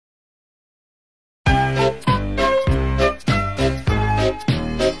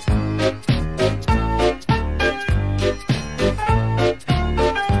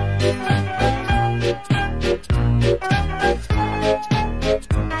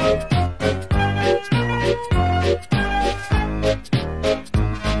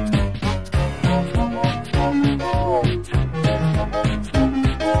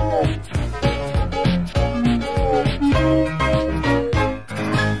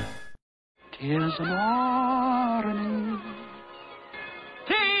'Tis a morning.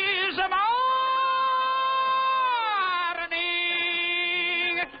 'Tis a morning.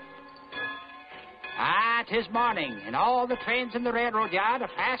 Ah, 'tis morning, and all the trains in the railroad yard are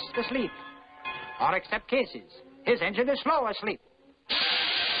fast asleep. Or except Casey's. His engine is slow asleep.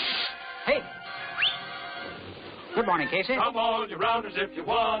 Hey. Good morning, Casey. Come all you rounders if you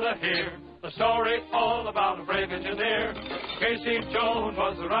want to hear the story all about a brave engineer. Casey Jones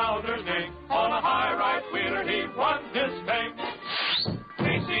was the rounder's name. On a high right wheeler he won his fame.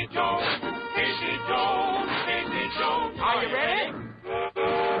 Casey Jones, Casey Jones, Casey Jones. Are you ready?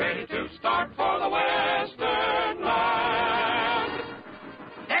 Ready to start for the western land.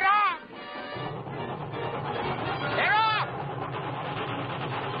 They're off! They're off!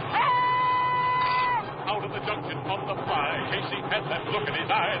 Out of the junction on the fly, Casey had that look in his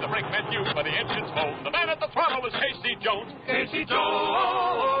eye. The brakeman knew by the engine's moan. The man at the throttle was Casey Jones. Casey Jones.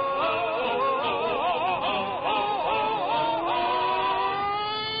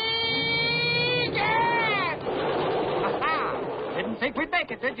 Didn't think we'd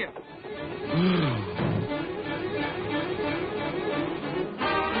make it, did you?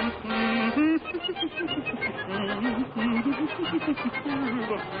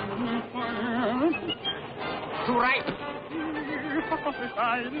 Too right.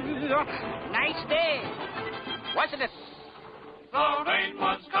 Nice day, wasn't it? The rain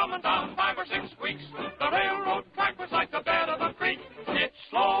was coming down 5 or 6 weeks. The railroad track was like the bed of a creek. It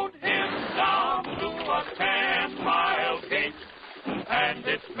slowed him down to a 10-mile gait. And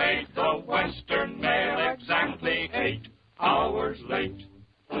it made the Western Mail exactly 8 hours late.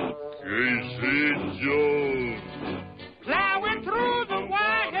 Casey Jones. Plowing through the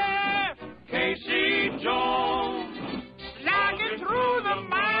wire. Casey Jones. Slogging through the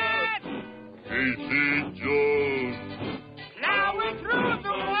mud. Casey Jones. Plowing through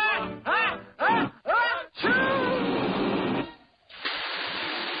the mud.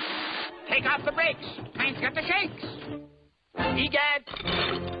 Take off the brakes. Train's got the shakes. Egad.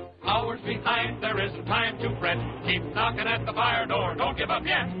 Hours behind, there isn't time to fret. Keep knocking at the fire door, don't give up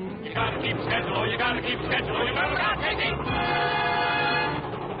yet. You gotta keep schedule, oh, you gotta keep schedule, oh, you better not take it.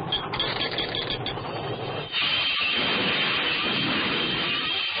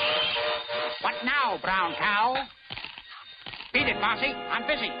 What now, brown cow? Beat it, Marcy. I'm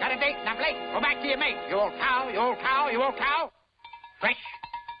busy. Got a date and I'm late. Go back to your mate. You old cow, you old cow, you old cow. Fresh.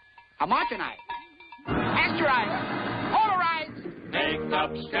 Homogenized. Pasteurized. Polarized. Make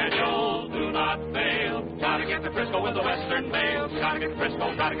up schedule, do not fail. Gotta get to Frisco with the Western Mail. Gotta get to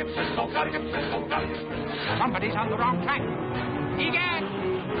Frisco, gotta get to Frisco, gotta get to Frisco, gotta get to Frisco. Somebody's on the wrong track. Egad.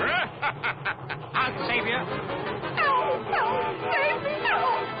 I'll save you. No, save me, no.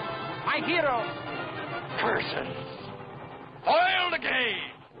 My hero. Curses. Foil the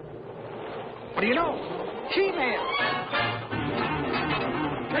game. What do you know? She-mail.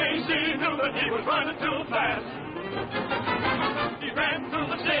 Casey knew that he was running too fast. He ran through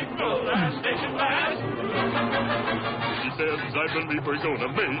the signal last station last. She says, I believe we're gonna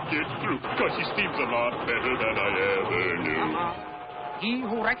make it through, 'cause she steams a lot better than I ever knew. He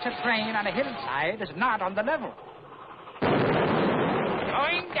who wrecks a train on a hillside is not on the level.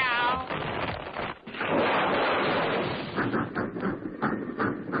 Going down.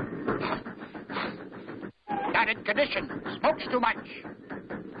 Not in condition. Smokes too much.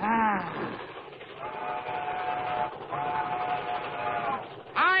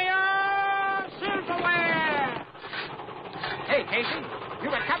 Iron silverware. Hey, Casey, you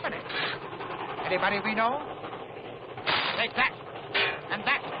got company. Anybody we know? Take that. And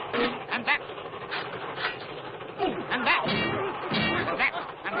that. And that. And that. And that.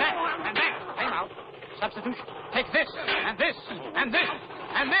 And that. And that. Time out. Substitution. Take this. And this. And this.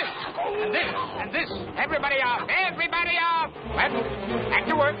 And this. And this. And this. Everybody off. Everybody off. Well, back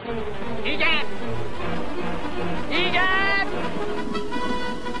to work. Egad. Egad.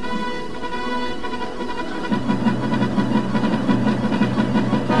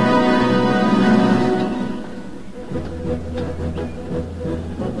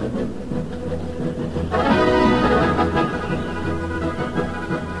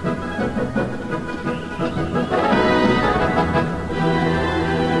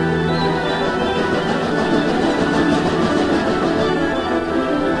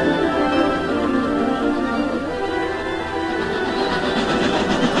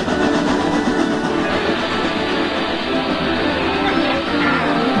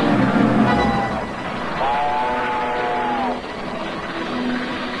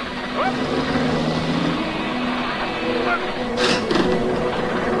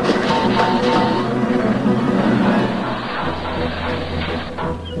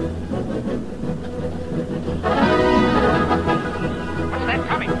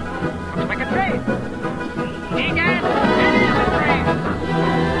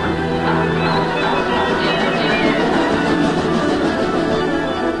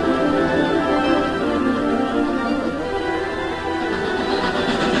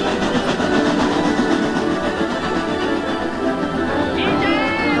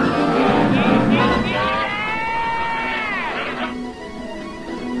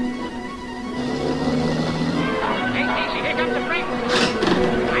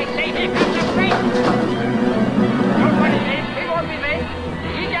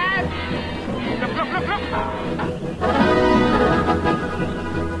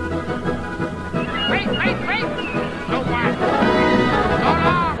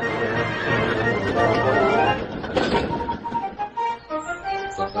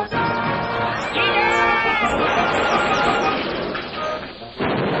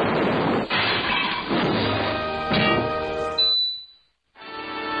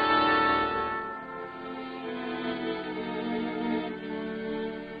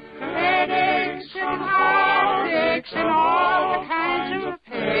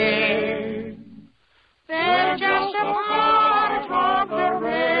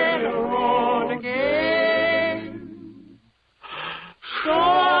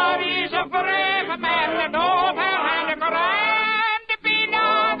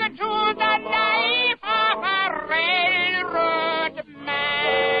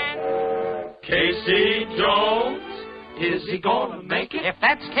 Casey Jones, is he gonna make it? If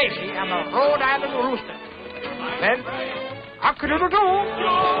that's Casey, I'm a Rhode Island rooster. Then, cock-a-doodle-doo.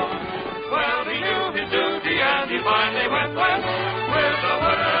 Jones, well, he knew his duty and he finally went west.